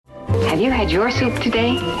Have you had your soup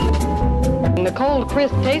today? The cold,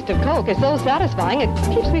 crisp taste of Coke is so satisfying,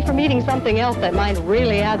 it keeps me from eating something else that might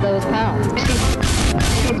really add those pounds.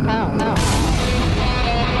 Pounds.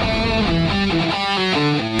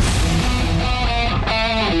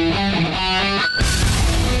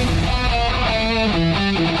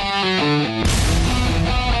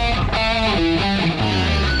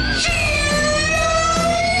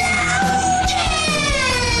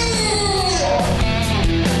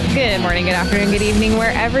 Good morning, good afternoon, good evening,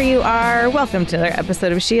 wherever you are. Welcome to another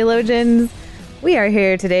episode of Sheologians. We are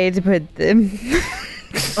here today to put them.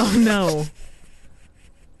 Oh no.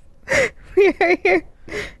 We are here.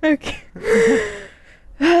 Okay.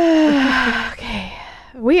 Okay.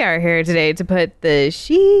 We are here today to put the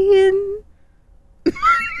she in.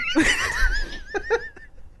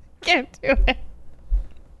 Can't do it.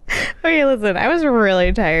 Okay, listen. I was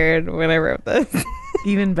really tired when I wrote this.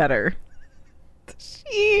 Even better.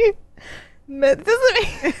 She.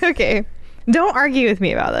 Okay. Don't argue with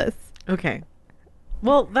me about this. Okay.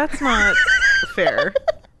 Well, that's not fair.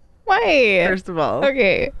 Why? First of all.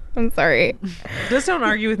 Okay. I'm sorry. Just don't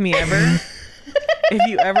argue with me ever. If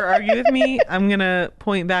you ever argue with me, I'm going to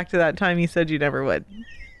point back to that time you said you never would.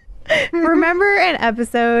 Remember in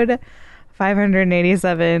episode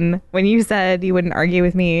 587 when you said you wouldn't argue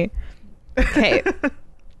with me? Okay.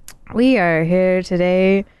 We are here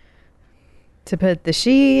today to put the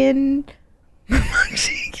she in. I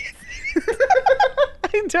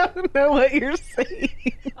don't know what you're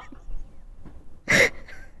saying.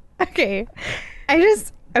 Okay.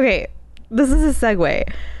 Okay. This is a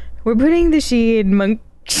segue. We're putting the she in monk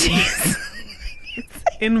cheese.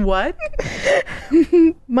 In what?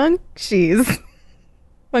 Monk cheese.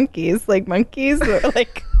 Monkeys. Like monkeys. Or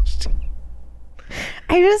like.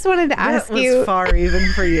 I just wanted to ask that was you. far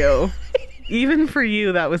even for you. Even for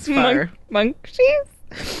you, that was far. Monk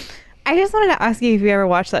cheese? I just wanted to ask you if you ever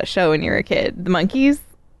watched that show when you were a kid, The Monkees,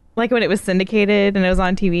 like when it was syndicated and it was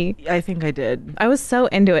on TV. I think I did. I was so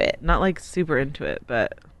into it. Not like super into it,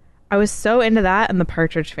 but I was so into that and The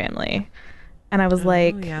Partridge Family. And I was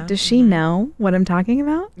like, yeah. does she know what I'm talking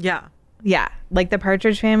about? yeah. Yeah. Like The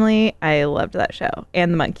Partridge Family, I loved that show.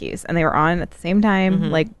 And The Monkees. And they were on at the same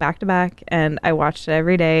time, like back to back. And I watched it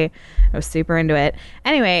every day. I was super into it.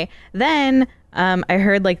 Anyway, then I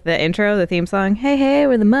heard like the intro, the theme song, Hey, hey,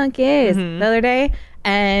 we're the Monkees, the other day.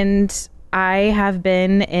 And I have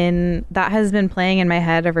been that has been playing in my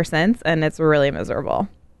head ever since. And it's really miserable.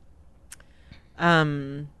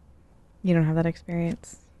 You don't have that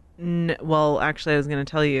experience? Well, actually, I was going to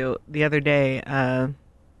tell you the other day,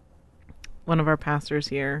 one of our pastors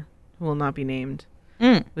here, who will not be named,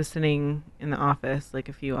 was sitting in the office, like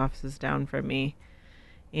a few offices down from me.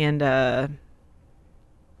 And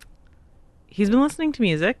he's been listening to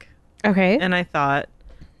music. Okay. And I thought,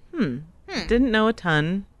 didn't know a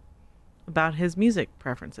ton about his music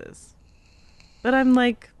preferences. But I'm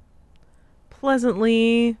like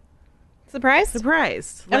pleasantly Surprised?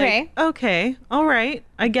 Like, okay, all right,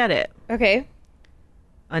 I get it. Okay.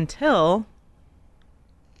 Until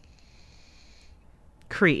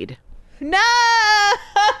Creed. No!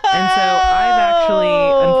 And so I've actually,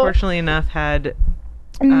 unfortunately enough, had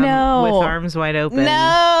no. With Arms Wide Open.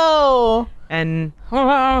 No! And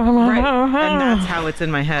right, and that's how it's in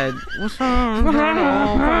my head.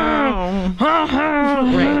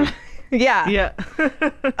 Right. Yeah. Yeah.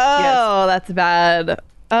 Oh, that's bad.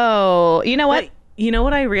 Oh, you know what? But you know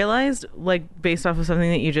what I realized, like based off of something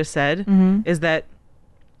that you just said, is that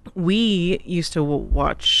we used to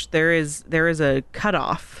watch. There is a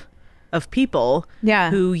cutoff of people,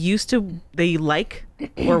 who used to like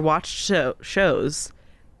or watch shows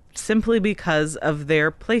simply because of their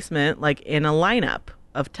placement, like in a lineup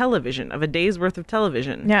of television, of a day's worth of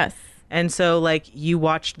television. Yes. And so, like, you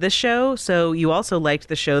watched this show, so you also liked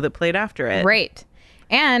the show that played after it. Right.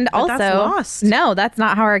 And But also, that's lost. no, that's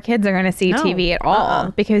not how our kids are going to see No. TV at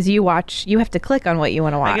all. Because you have to click on what you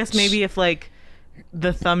want to watch. I guess maybe if, like,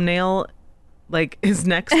 the thumbnail, like, is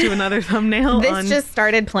next to another thumbnail. This just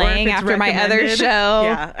started playing it's after my other recommended. show.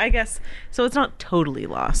 Yeah, I guess. So it's not totally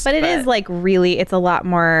lost. But it is like really, it's a lot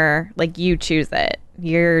more like you choose it.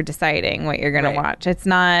 You're deciding what you're going to watch. It's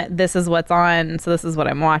not, this is what's on, so this is what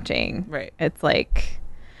I'm watching. Right. It's like,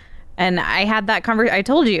 and I had that conversation. I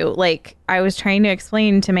told you, like, I was trying to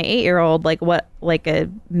explain to my 8-year-old, like, what, like, a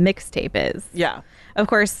mixtape is. Yeah. Of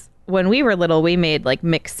course, when we were little, we made, like,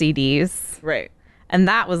 mixed CDs. Right. And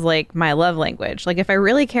that was, like, my love language. Like, if I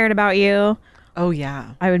really cared about you, Oh,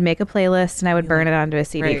 yeah. I would make a playlist and I would burn it onto a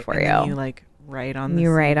CD Right. for and you. then you, like, write on the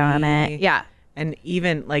You write on CD. it. Yeah. And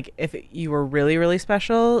even like if you were really, really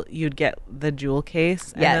special, you'd get the jewel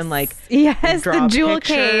case and then like the jewel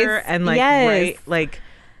case and like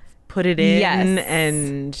put it in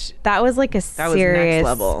and that was like that was next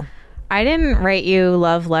level. I didn't write you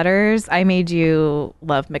love letters. I made you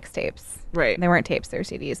love mixtapes. Right. They weren't tapes, they were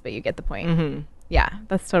CDs, but you get the point. Mm-hmm. Yeah,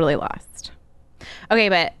 that's totally lost. Okay,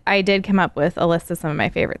 but I did come up with a list of some of my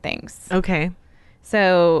favorite things. Okay.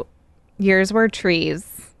 So yours were trees.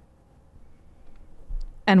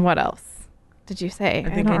 And what else did you say?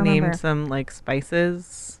 I think I named some like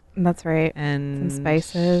spices. That's right. And some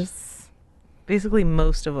spices. Basically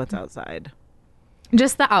most of what's outside.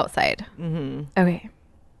 Just the outside. Mm-hmm. Okay.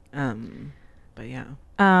 But yeah.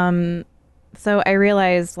 So I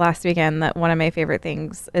realized last weekend that one of my favorite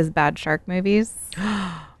things is bad shark movies.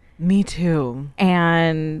 Me too.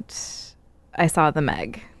 And I saw The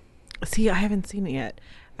Meg. See, I haven't seen it yet.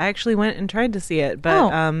 I actually went and tried to see it,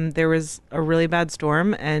 but there was a really bad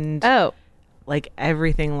storm and like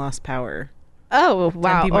everything lost power. Oh,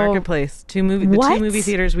 wow. Tempe Marketplace. The two movie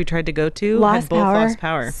theaters we tried to go to had both lost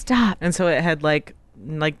power. Stop. And so it had like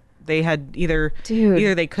they had either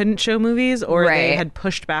they couldn't show movies or they had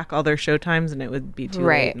pushed back all their show times and it would be too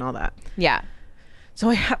late and all that. Yeah.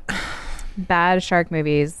 So bad shark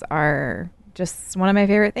movies are just one of my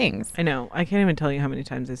favorite things. I know. I can't even tell you how many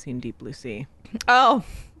times I've seen Deep Blue Sea. Oh,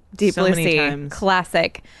 Deep Blue Sea. Times.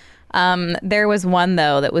 Classic. There was one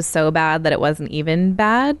though that was so bad that it wasn't even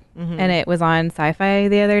bad, and it was on Sci-Fi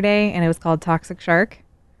the other day, and it was called Toxic Shark.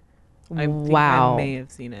 I think I may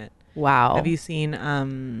have seen it. Wow. Have you seen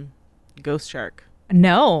Ghost Shark?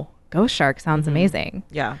 No. Ghost Shark sounds amazing.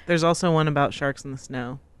 Yeah. There's also one about sharks in the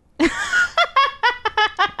snow.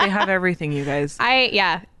 They have everything, you guys.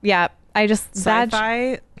 Yeah. I just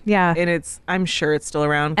Sci-Fi. Yeah. And I'm sure it's still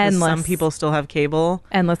around because some people still have cable.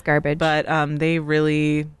 Endless garbage. But they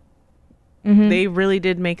really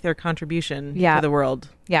did make their contribution to the world.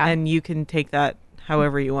 Yeah. And you can take that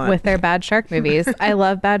however you want. With their bad shark movies. I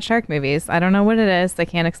love bad shark movies. I don't know what it is. I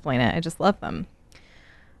can't explain it. I just love them.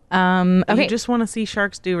 Okay. You just want to see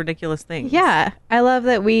sharks do ridiculous things. Yeah. I love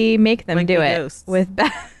that we make them do it ghosts.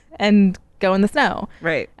 and go in the snow.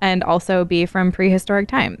 Right. And also be from prehistoric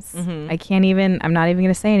times. Mm-hmm. I'm not even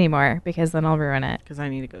going to say anymore because then I'll ruin it. Because I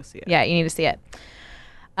need to go see it. Yeah, you need to see it.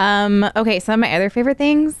 Okay, some of my other favorite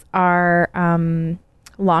things are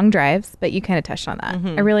long drives, but you kind of touched on that.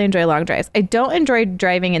 I really enjoy long drives. I don't enjoy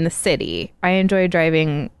driving in the city. I enjoy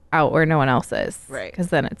driving out where no one else is. Right. Because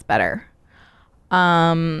then it's better.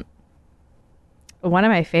 One of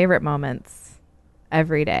my favorite moments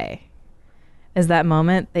every day is that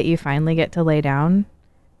moment that you finally get to lay down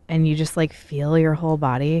and you just like feel your whole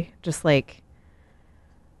body just like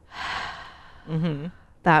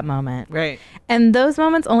that moment. Right. And those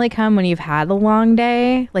moments only come when you've had a long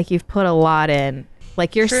day, like you've put a lot in,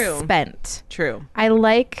 like you're spent. True. I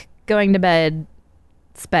like going to bed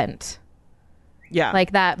spent. Yeah.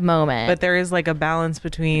 Like that moment. But there is like a balance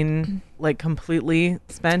between like completely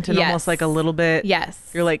spent and almost like a little bit.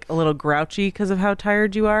 Yes. You're like a little grouchy because of how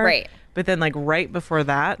tired you are. Right. But then like right before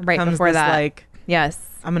that comes this that. like, yes,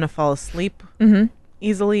 I'm going to fall asleep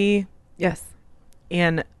easily. Yes.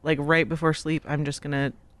 And like right before sleep, I'm just going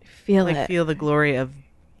to feel the glory of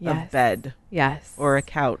bed. Yes. Or a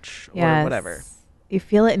couch or whatever. You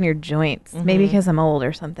feel it in your joints. Maybe because I'm old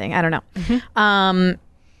or something. I don't know.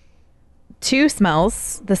 Two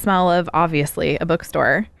smells. The smell of obviously a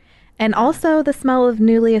bookstore and also the smell of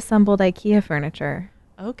newly assembled IKEA furniture.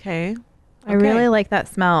 Okay. I really like that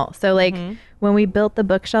smell. So like when we built the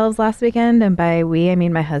bookshelves last weekend, and by we, I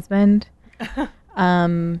mean my husband,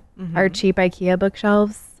 our cheap IKEA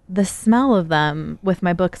bookshelves, the smell of them with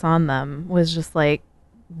my books on them was just like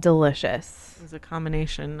delicious. It was a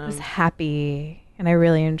combination of... I was happy and I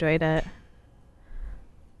really enjoyed it.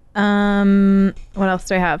 What else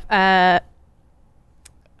do I have?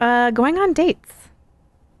 Going on dates.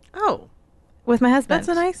 Oh. With my husband. That's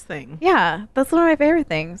a nice thing. Yeah. That's one of my favorite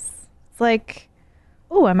things. It's like,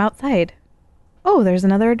 oh, I'm outside. Oh, there's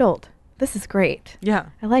another adult. This is great. Yeah.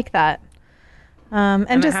 I like that. And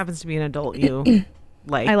just it happens to be an adult you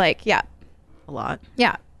like. I like, yeah. A lot.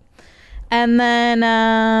 Yeah. And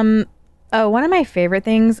then, one of my favorite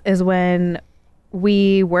things is when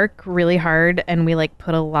we work really hard and we like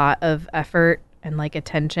put a lot of effort and like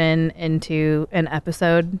attention into an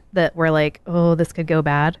episode that we're like, oh, this could go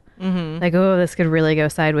bad. Like, oh, this could really go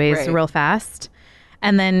sideways real fast.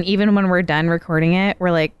 And then even when we're done recording it, we're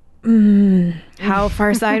like, how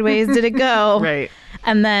far sideways did it go? Right.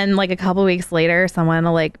 And then like a couple weeks later, someone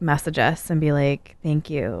will like message us and be like, thank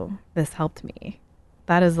you. This helped me.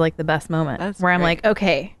 That is like the best moment. That's where I'm great. like,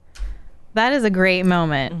 okay, That is a great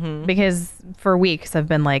moment because for weeks I've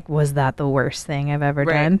been like, was that the worst thing I've ever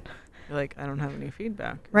done? You're like, I don't have any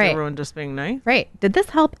feedback. Is right. everyone just being nice? Right. Did this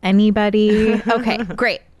help anybody? Okay,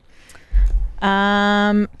 great.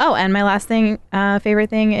 Oh, and my last thing, favorite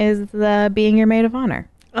thing is the being your maid of honor.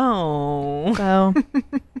 Oh. So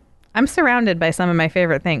I'm surrounded by some of my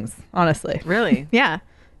favorite things, honestly. Really? Yeah.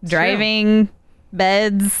 Driving,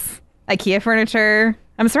 beds, IKEA furniture.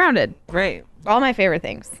 I'm surrounded. Right. All my favorite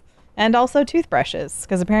things. And also toothbrushes,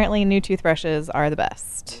 because apparently new toothbrushes are the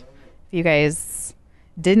best. If you guys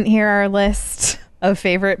didn't hear our list of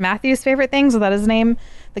Matthew's favorite things, was that his name?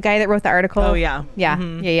 The guy that wrote the article? Oh, yeah. Yeah.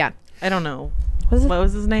 Yeah. I don't know. What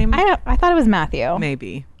was his name? I thought it was Matthew.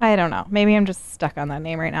 Maybe. I don't know. Maybe I'm just stuck on that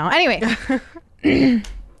name right now. Anyway.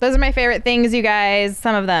 Those are my favorite things, you guys.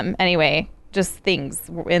 Some of them, anyway. Just things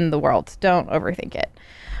in the world. Don't overthink it.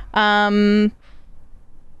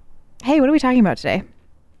 Hey, what are we talking about today?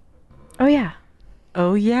 Oh, yeah.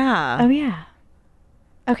 Oh, yeah. Oh, yeah.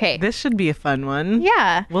 Okay. This should be a fun one.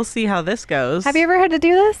 Yeah. We'll see how this goes. Have you ever had to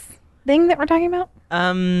do this thing that we're talking about?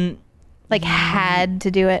 Like had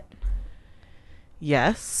to do it?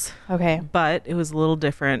 Yes. Okay. But it was a little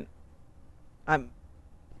different. It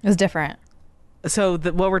was different. So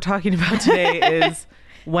what we're talking about today is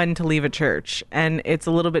when to leave a church. And it's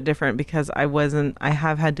a little bit different because I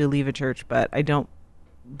have had to leave a church, but I don't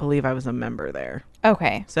believe I was a member there.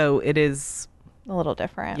 Okay. So it is a little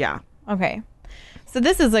different. Yeah. Okay. So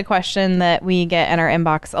this is a question that we get in our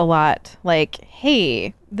inbox a lot. Like,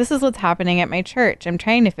 hey, this is what's happening at my church. I'm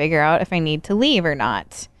trying to figure out if I need to leave or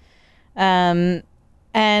not. And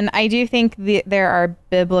I do think there are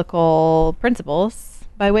biblical principles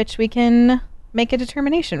by which we can make a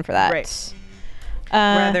determination for that. Right.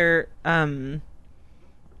 Rather,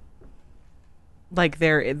 like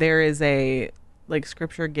there is a, like,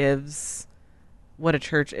 scripture gives what a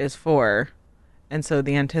church is for. And so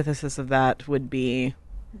the antithesis of that would be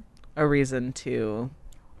a reason to...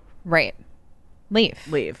 Right.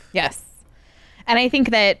 Leave. Yes. And I think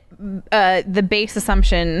that the base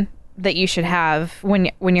assumption that you should have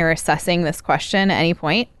when you're assessing this question at any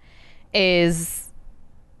point is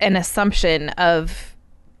an assumption of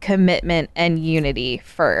commitment and unity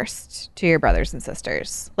first to your brothers and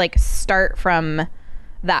sisters. Like, start from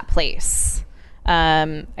that place.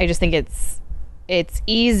 I just think it's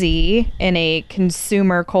easy in a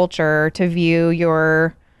consumer culture to view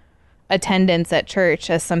your attendance at church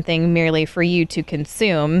as something merely for you to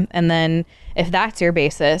consume. And then if that's your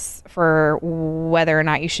basis for whether or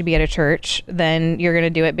not you should be at a church, then you're going to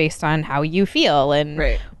do it based on how you feel and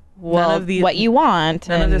what you want.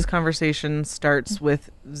 None of this conversation starts with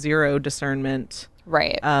zero discernment.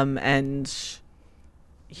 Right. And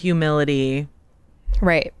humility.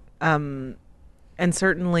 Right. And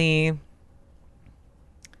certainly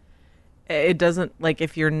it doesn't, like,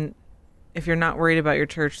 if you're not worried about your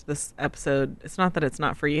church, this episode, it's not that it's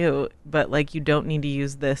not for you, but, like, you don't need to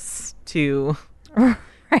use this to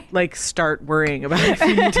like start worrying about if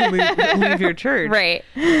you need to leave your church. Right.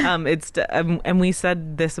 And we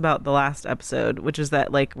said this about the last episode, which is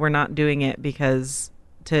that, like, we're not doing it because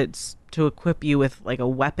to equip you with, like, a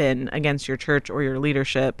weapon against your church or your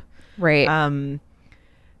leadership. Right.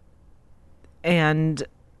 And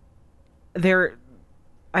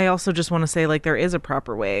I also just want to say, like, there is a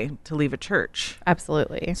proper way to leave a church.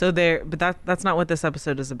 Absolutely. So but that's not what this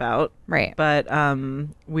episode is about. Right. But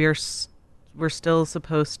we're still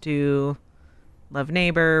supposed to love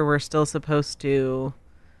neighbor. We're still supposed to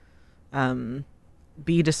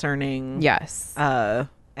be discerning. Yes.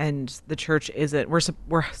 And the church isn't.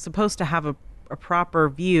 We're supposed to have a proper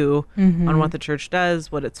view on what the church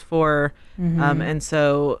does, what it's for. And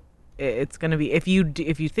so it's going to be, if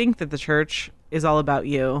you think that the church is all about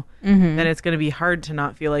you, then it's going to be hard to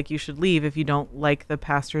not feel like you should leave if you don't like the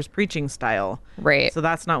pastor's preaching style. Right. So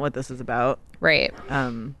that's not what this is about. Right.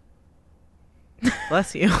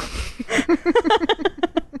 Bless you.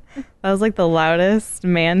 That was like the loudest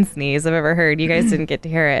man sneeze I've ever heard. You guys didn't get to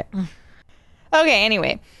hear it. Okay,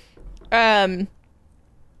 anyway. So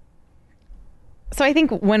I think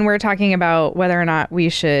when we're talking about whether or not we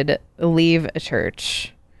should leave a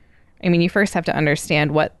church, I mean, you first have to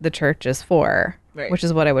understand what the church is for, right, which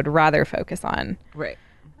is what I would rather focus on. Right.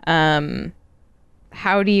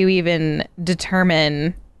 How do you even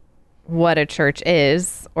determine what a church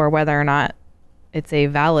is or whether or not it's a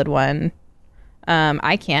valid one?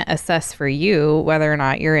 I can't assess for you whether or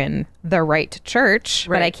not you're in the right church,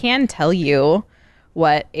 right, but I can tell you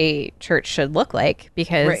what a church should look like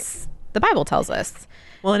because the Bible tells us.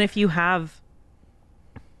 Well, and if you have,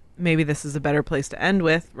 maybe this is a better place to end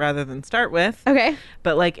with rather than start with. Okay.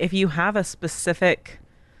 But, like, if you have a specific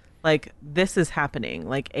like, this is happening,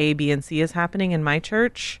 like A, B, and C is happening in my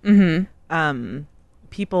church.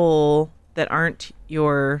 People that aren't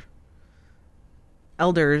your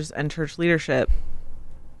elders and church leadership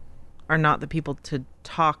are not the people to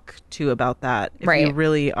talk to about that. If you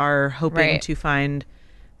really are hoping to find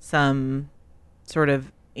some sort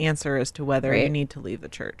of answer as to whether you need to leave the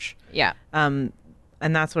church. Yeah. And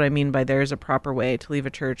that's what I mean by there's a proper way to leave a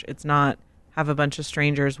church. It's not have a bunch of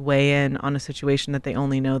strangers weigh in on a situation that they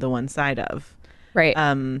only know the one side of. Right.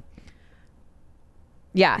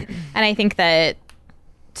 Yeah. And I think that,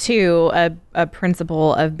 too, a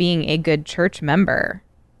principle of being a good church member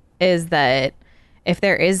is that if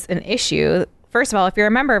there is an issue, first of all, if you're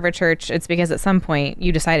a member of a church, it's because at some point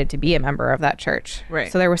you decided to be a member of that church.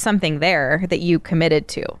 Right. So there was something there that you committed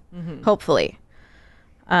to, hopefully.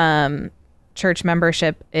 Church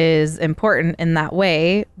membership is important in that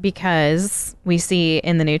way because we see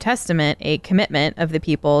in the New Testament a commitment of the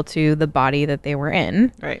people to the body that they were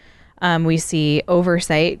in. Right. We see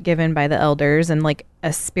oversight given by the elders and like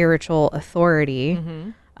a spiritual authority.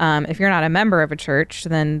 If you're not a member of a church,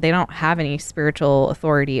 then they don't have any spiritual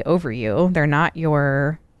authority over you. They're not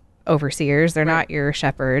your overseers. They're not your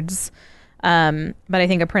shepherds. But I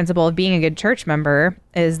think a principle of being a good church member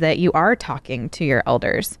is that you are talking to your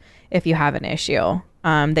elders if you have an issue,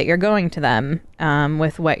 that you're going to them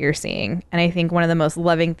with what you're seeing. And I think one of the most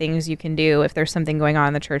loving things you can do if there's something going on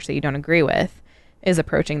in the church that you don't agree with is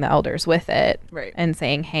approaching the elders with it. Right. And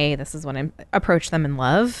saying, hey, this is what I'm... Approach them in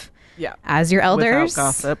love. Yeah. As your elders. Without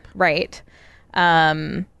gossip. Right.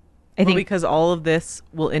 I think... because all of this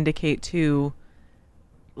will indicate to,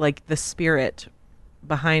 like, the spirit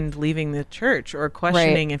behind leaving the church or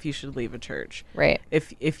questioning if you should leave a church. Right.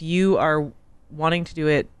 If you are wanting to do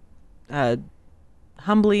it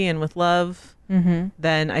humbly and with love,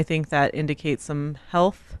 then I think that indicates some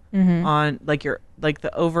health on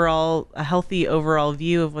a healthy overall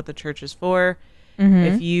view of what the church is for.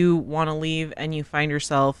 If you want to leave and you find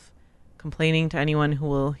yourself complaining to anyone who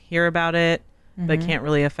will hear about it but can't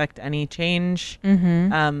really affect any change,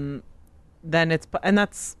 then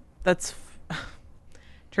that's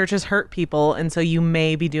churches hurt people, and so you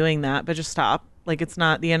may be doing that, but just stop. Like, it's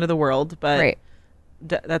not the end of the world, but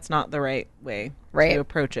that's not the right way to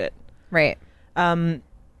approach it. Right.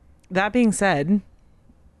 That being said,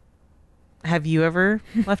 have you ever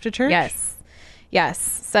left a church? Yes.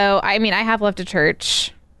 So, I mean, I have left a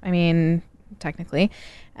church. I mean, technically.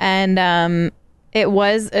 And it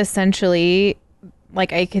was essentially,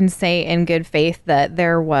 like, I can say in good faith that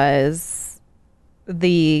there was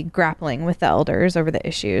the grappling with the elders over the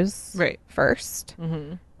issues first.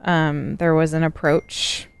 There was an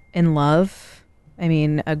approach in love. I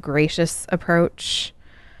mean, a gracious approach.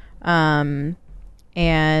 And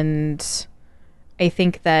I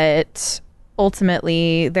think that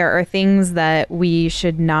ultimately there are things that we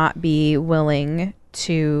should not be willing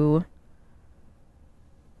to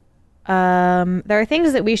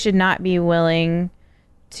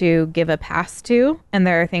give a pass to, and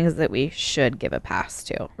there are things that we should give a pass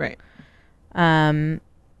to. Right.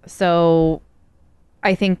 So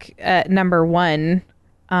I think number one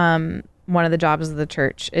of the jobs of the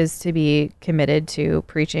church is to be committed to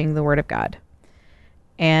preaching the word of God.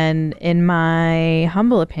 And in my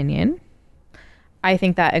humble opinion, I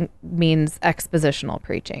think that means expositional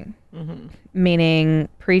preaching, meaning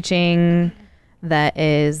preaching that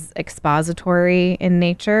is expository in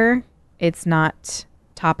nature. It's not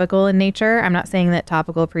topical in nature. I'm not saying that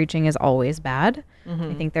topical preaching is always bad.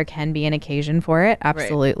 I think there can be an occasion for it.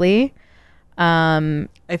 Absolutely. I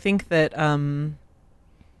think that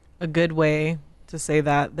a good way to say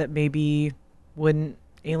that maybe wouldn't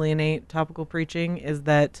alienate topical preaching is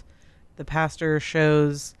that the pastor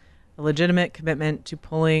shows a legitimate commitment to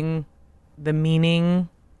pulling the meaning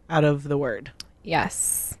out of the word.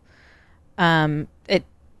 Yes.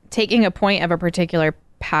 Taking a point of a particular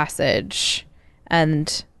passage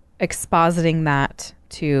and expositing that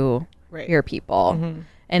to your people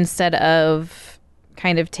instead of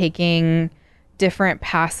kind of taking different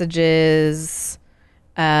passages,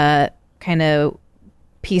 kind of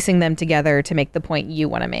piecing them together to make the point you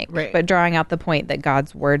want to make, but drawing out the point that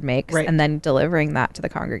God's word makes and then delivering that to the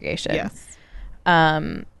congregation. Yes.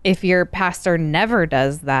 If your pastor never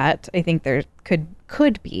does that, I think there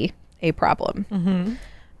could be a problem.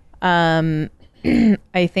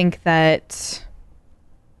 I think that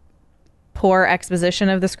poor exposition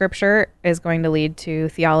of the scripture is going to lead to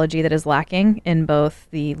theology that is lacking in both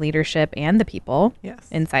the leadership and the people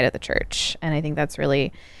inside of the church. And I think that's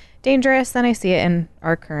really dangerous. And I see it in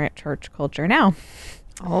our current church culture now.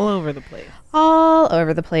 All over the place. All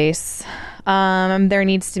over the place. There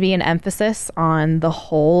needs to be an emphasis on the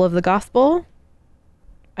whole of the gospel.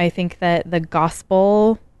 I think that the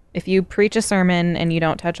gospel, if you preach a sermon and you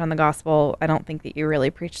don't touch on the gospel, I don't think that you really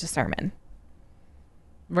preached a sermon.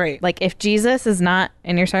 Right. Like, if Jesus is not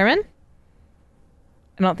in your sermon,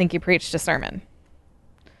 I don't think you preached a sermon.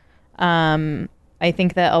 I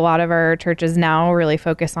think that a lot of our churches now really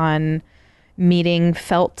focus on meeting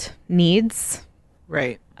felt needs.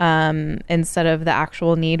 Right. Instead of the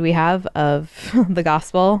actual need we have of the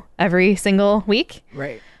gospel every single week.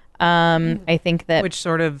 Right. I think that... Which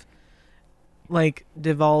sort of, like,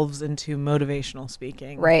 devolves into motivational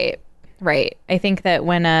speaking. Right. Right. I think that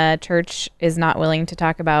when a church is not willing to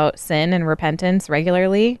talk about sin and repentance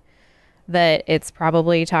regularly, that it's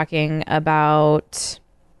probably talking about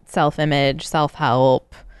self-image,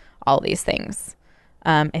 self-help, all these things.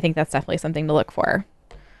 I think that's definitely something to look for.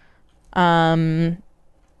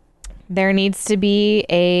 There needs to be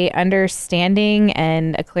a understanding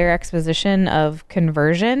and a clear exposition of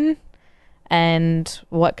conversion and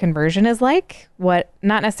what conversion is like. What,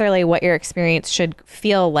 not necessarily what your experience should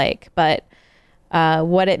feel like, but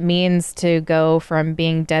what it means to go from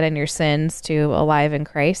being dead in your sins to alive in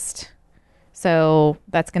Christ. So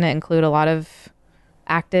that's going to include a lot of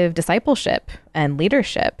active discipleship and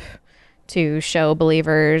leadership to show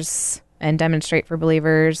believers and demonstrate for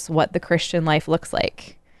believers what the Christian life looks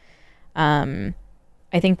like. I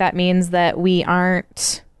think that means that we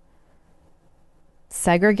aren't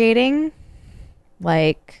segregating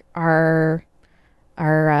like our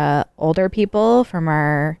older people from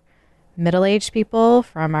our middle-aged people,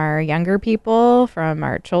 from our younger people, from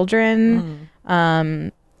our children.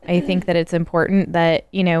 I think that it's important that,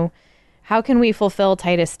 you know, how can we fulfill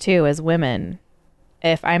Titus 2 as women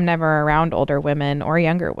if I'm never around older women or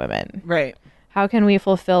younger women? Right. How can we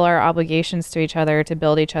fulfill our obligations to each other to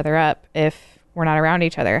build each other up if we're not around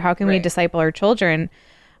each other? How can we disciple our children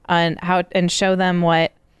and show them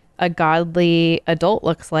what a godly adult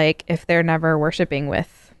looks like if they're never worshiping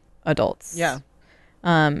with adults? Yeah.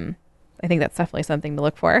 I think that's definitely something to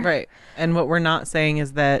look for. Right. And what we're not saying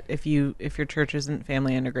is that if your church isn't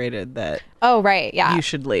family integrated, that you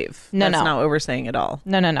should leave. That's not what we're saying at all.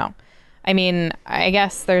 No. I mean, I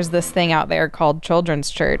guess there's this thing out there called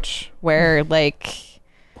children's church where, like,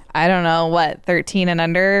 I don't know what, 13 and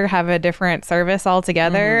under have a different service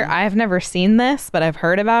altogether. I've never seen this, but I've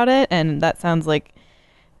heard about it, and that sounds like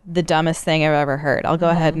the dumbest thing I've ever heard. I'll go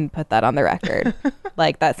ahead and put that on the record.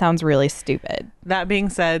 Like, that sounds really stupid. That being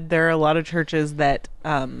said, there are a lot of churches that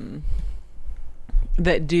that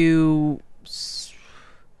do.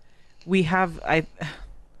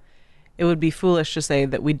 It would be foolish to say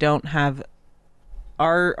that we don't have.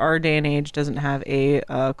 Our day and age doesn't have a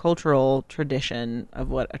cultural tradition of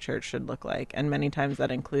what a church should look like, and many times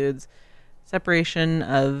that includes separation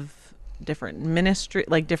of different ministries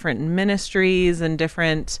and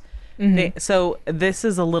different. So this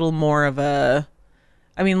is a little more of a.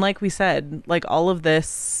 I mean, like we said, like all of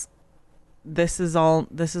this. This is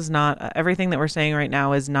not everything that we're saying right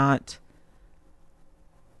now is not.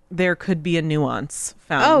 There could be a nuance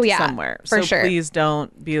found somewhere. For sure. Please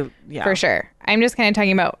don't be. Yeah. For sure. I'm just kind of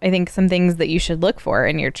talking about, I think, some things that you should look for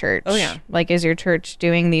in your church. Oh, yeah. Like, is your church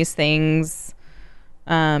doing these things?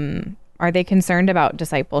 Are they concerned about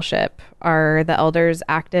discipleship? Are the elders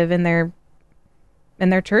active in their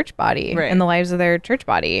church body, in the lives of their church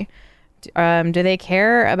body? Do they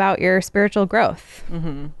care about your spiritual growth?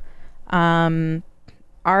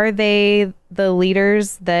 Are they the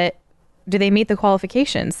leaders that, do they meet the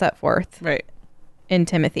qualifications set forth in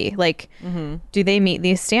Timothy? Like, do they meet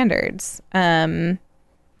these standards?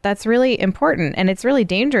 That's really important. And it's really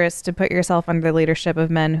dangerous to put yourself under the leadership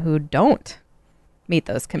of men who don't meet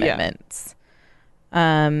those commitments.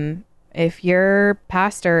 If your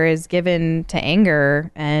pastor is given to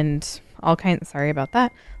anger and all kinds, sorry about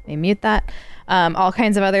that, let me mute that. All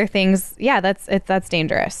kinds of other things. Yeah, that's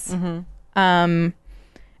dangerous. And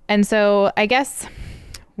so I guess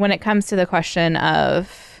when it comes to the question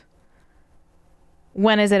of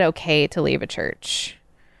when is it okay to leave a church,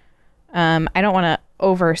 I don't want to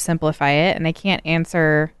oversimplify it, and I can't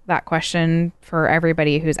answer that question for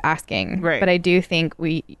everybody who's asking. But I do think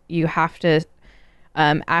you have to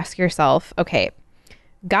ask yourself, okay,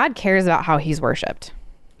 God cares about how he's worshipped.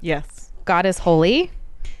 Yes. God is holy.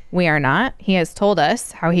 We are not. He has told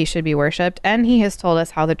us how he should be worshipped, and he has told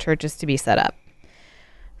us how the church is to be set up.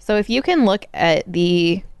 So if you can look at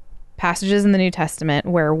the passages in the New Testament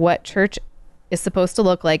where what church is supposed to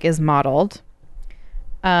look like is modeled,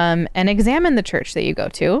 and examine the church that you go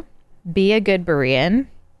to, be a good Berean,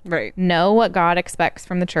 know what God expects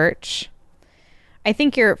from the church. I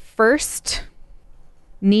think your first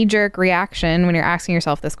knee-jerk reaction when you're asking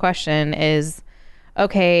yourself this question is,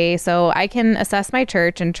 okay, so I can assess my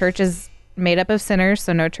church, and church is made up of sinners,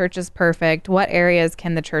 so no church is perfect. What areas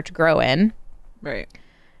can the church grow in? Right.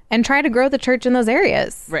 And try to grow the church in those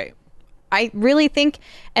areas. Right. I really think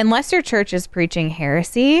unless your church is preaching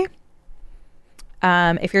heresy,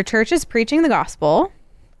 if your church is preaching the gospel,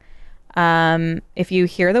 if you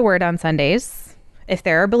hear the word on Sundays, if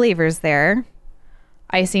there are believers there,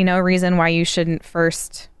 I see no reason why you shouldn't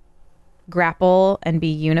first grapple and be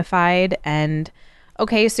unified. And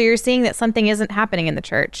okay, so you're seeing that something isn't happening in the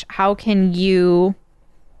church. How can you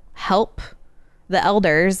help the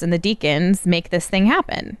elders and the deacons make this thing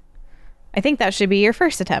happen? I think that should be your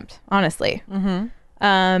first attempt, honestly.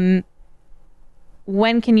 When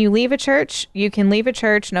can you leave a church? You can leave a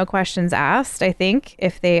church, no questions asked, I think,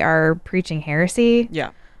 if they are preaching heresy.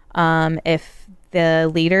 Yeah. If the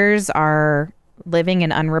leaders are living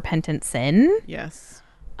in unrepentant sin. Yes.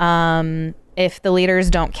 If the leaders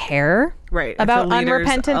don't care about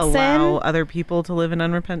unrepentant allow sin. Other people to live in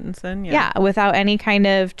unrepentant sin. Yeah, without any kind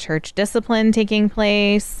of church discipline taking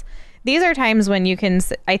place. These are times when you can,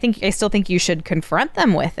 I still think you should confront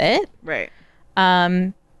them with it. Right.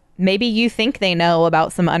 Maybe you think they know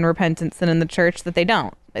about some unrepentant sin in the church that they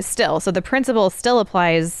don't. Still, so the principle still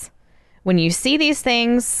applies. When you see these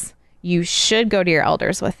things, you should go to your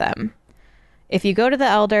elders with them. If you go to the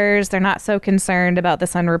elders, they're not so concerned about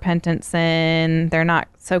this unrepentant sin. They're not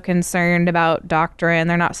so concerned about doctrine.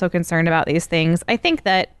 They're not so concerned about these things. I think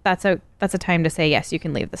that that's a time to say, yes, you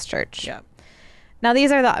can leave this church. Yeah. Now,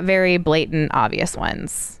 these are the very blatant, obvious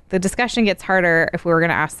ones. The discussion gets harder if we were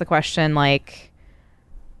going to ask the question like,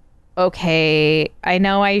 okay, I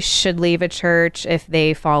know I should leave a church if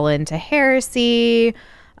they fall into heresy,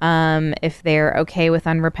 if they're okay with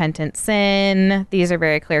unrepentant sin. These are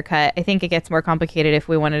very clear cut. I think it gets more complicated if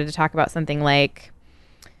we wanted to talk about something like,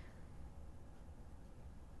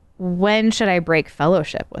 when should I break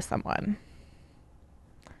fellowship with someone?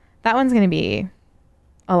 That one's going to be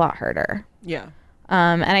a lot harder. Yeah.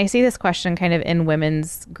 And I see this question kind of in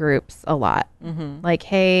women's groups a lot. Like,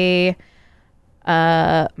 hey,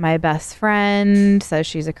 my best friend says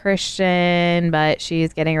she's a Christian, but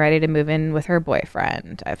she's getting ready to move in with her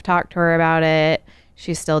boyfriend. I've talked to her about it.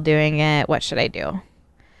 She's still doing it. What should I do?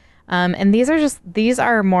 And these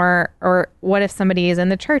are more, or what if somebody is in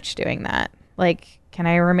the church doing that? Like, can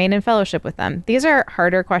I remain in fellowship with them? These are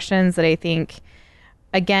harder questions that I think,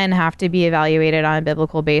 again, have to be evaluated on a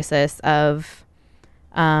biblical basis of,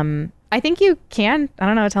 I think you can, I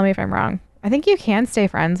don't know, tell me if I'm wrong. I think you can stay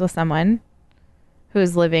friends with someone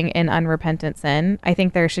who's living in unrepentant sin. I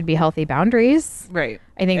think there should be healthy boundaries. Right.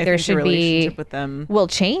 I think there should the be, relationship with them will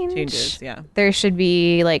change. changes. Yeah. There should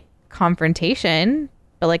be like confrontation,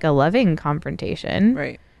 but like a loving confrontation.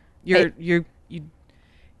 Right. You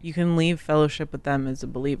can leave fellowship with them as a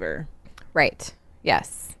believer. Right.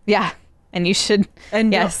 Yes. Yeah. And you should.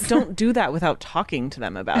 And yes. don't do that without talking to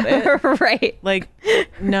them about it. Right. Like,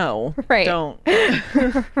 no. Right. Don't.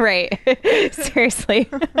 Right. Seriously.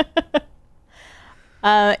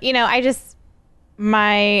 I just,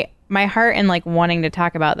 my heart in like wanting to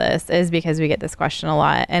talk about this is because we get this question a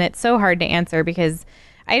lot, and it's so hard to answer because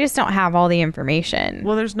I just don't have all the information.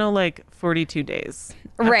 Well, there's no like 42 days.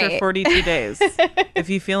 Right. After 42 days, if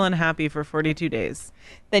you feel unhappy for 42 days,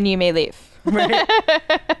 then you may leave. Right.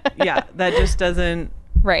 Yeah, that just doesn't.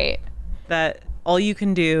 Right. That all you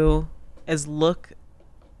can do is look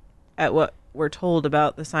at what we're told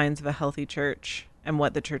about the signs of a healthy church and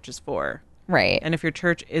what the church is for. Right. And if your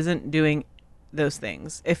church isn't doing those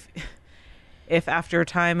things, if after a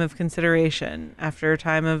time of consideration, after a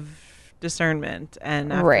time of discernment,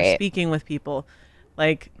 and after speaking with people,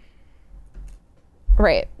 like,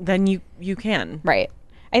 right, then you can. Right.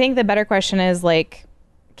 I think the better question is like,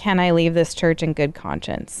 can I leave this church in good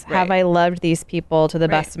conscience? Right. Have I loved these people to the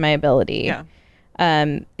best of my ability? Yeah.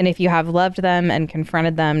 And if you have loved them and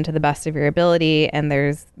confronted them to the best of your ability, and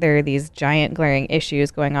there are these giant glaring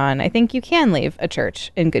issues going on, I think you can leave a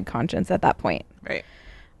church in good conscience at that point. Right.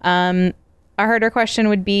 A harder question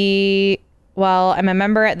would be, well, I'm a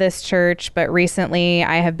member at this church, but recently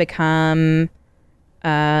I have become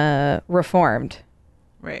Reformed.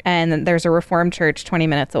 Right. And there's a Reformed church 20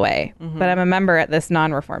 minutes away, but I'm a member at this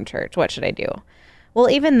non-Reformed church. What should I do? Well,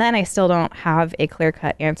 even then, I still don't have a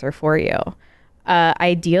clear-cut answer for you.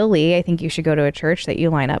 Ideally, I think you should go to a church that you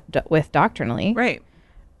line up with doctrinally. Right.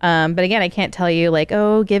 But again, I can't tell you like,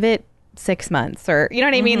 oh, give it 6 months, or, you know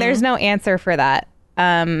what I mean? There's no answer for that.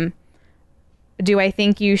 Do I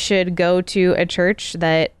think you should go to a church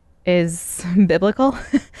that is biblical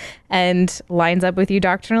and lines up with you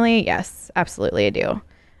doctrinally? Yes, absolutely, I do.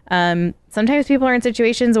 Sometimes people are in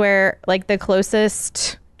situations where like the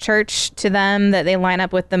closest church to them that they line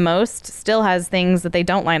up with the most still has things that they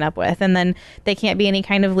don't line up with, and then they can't be any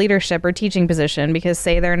kind of leadership or teaching position because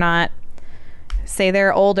say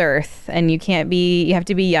they're old earth and you have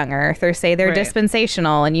to be young earth, or say they're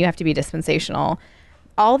dispensational and you have to be dispensational.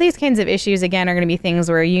 All these kinds of issues again are going to be things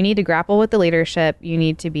where you need to grapple with the leadership. You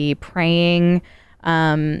need to be praying.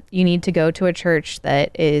 You need to go to a church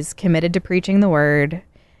that is committed to preaching the word,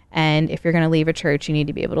 and if you're going to leave a church, you need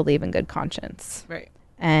to be able to leave in good conscience. Right.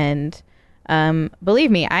 And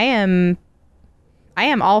believe me, I am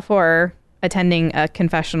all for attending a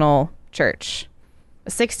confessional church.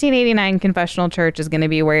 A 1689 confessional church is going to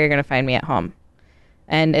be where you're going to find me at home.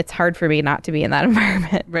 And it's hard for me not to be in that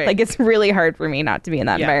environment. Right. Like, it's really hard for me not to be in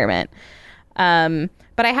that environment.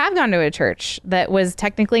 But I have gone to a church that was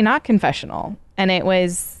technically not confessional. And it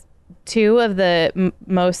was two of the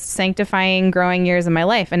most sanctifying growing years of my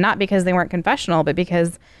life. And not because they weren't confessional, but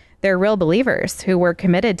because they're real believers who were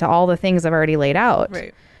committed to all the things I've already laid out.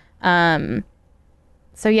 Right.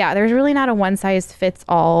 So yeah, there's really not a one size fits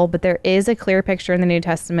all, but there is a clear picture in the New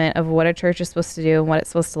Testament of what a church is supposed to do and what it's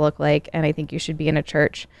supposed to look like. And I think you should be in a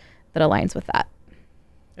church that aligns with that.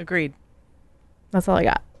 Agreed. That's all I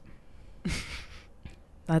got.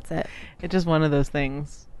 That's it. It's just one of those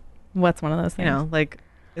things. What's one of those things? You know, like,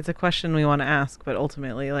 it's a question we want to ask, but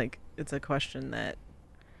ultimately, like, it's a question that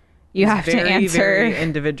you have to answer. Very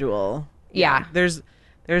individual. Yeah. There's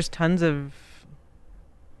tons of,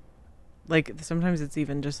 like, sometimes it's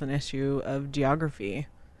even just an issue of geography.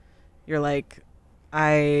 You're like,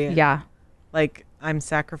 I'm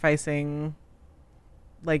sacrificing,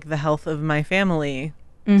 like, the health of my family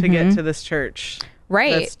to get to this church.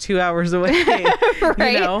 Right. That's 2 hours away.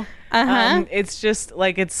 Right. You know? It's just,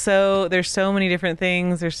 like, there's so many different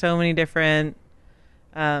things. There's so many different,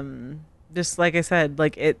 just like I said,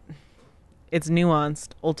 like, it's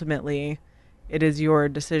nuanced. Ultimately, it is your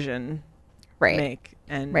decision to make.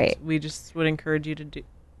 And we just would encourage you to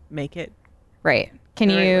make it. Right. Can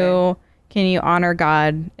you honor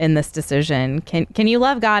God in this decision? Can you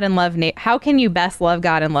love God and love neighbor? How can you best love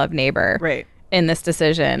God and love neighbor? Right. In this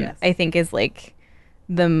decision, yes. I think is like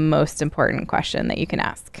the most important question that you can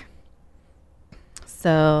ask.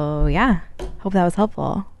 So yeah, hope that was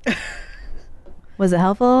helpful. Was it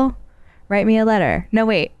helpful? Write me a letter. No,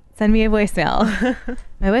 wait. Send me a voicemail.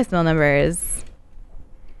 My voicemail number is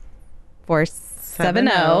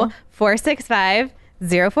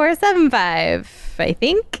 470-465-0475. I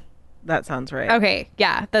think. That sounds right. Okay.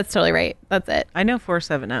 Yeah, that's totally right. That's it. I know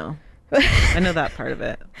 470. I know that part of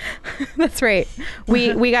it. That's right.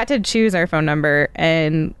 We got to choose our phone number.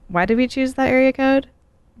 And why did we choose that area code?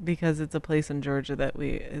 Because it's a place in Georgia that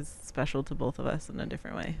is special to both of us in a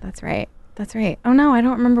different way. That's right. That's right. Oh, no, I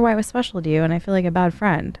don't remember why it was special to you, and I feel like a bad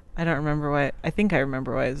friend. I don't remember why. I think I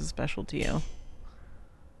remember why it was special to you.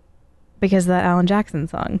 Because of that Alan Jackson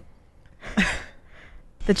song.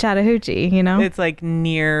 The Chattahoochee, you know? It's like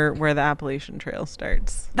near where the Appalachian Trail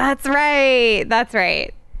starts. That's right. That's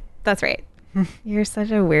right. That's right. You're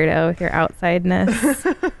such a weirdo with your outsideness.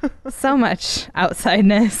 So much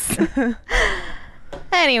outsideness.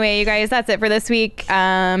 Anyway, you guys, that's it for this week.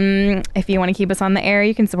 If you want to keep us on the air,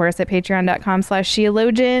 you can support us at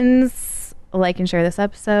patreon.com/sheologians. Like and share this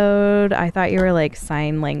episode. I thought you were like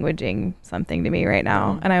sign languaging something to me right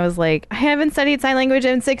now. And I was like, I haven't studied sign language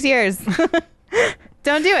in 6 years.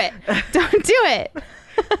 Don't do it. Don't do it.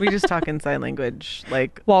 We just talk in sign language,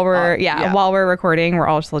 like while we're while we're recording, we're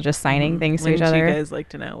also just signing things to each other. You guys like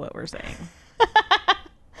to know what we're saying.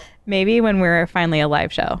 Maybe when we're finally a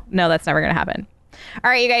live show. No, that's never gonna happen.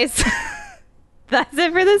 All right, you guys. That's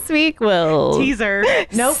it for this week. We'll teaser.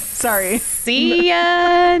 Nope. Sorry. See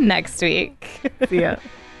ya next week. See ya.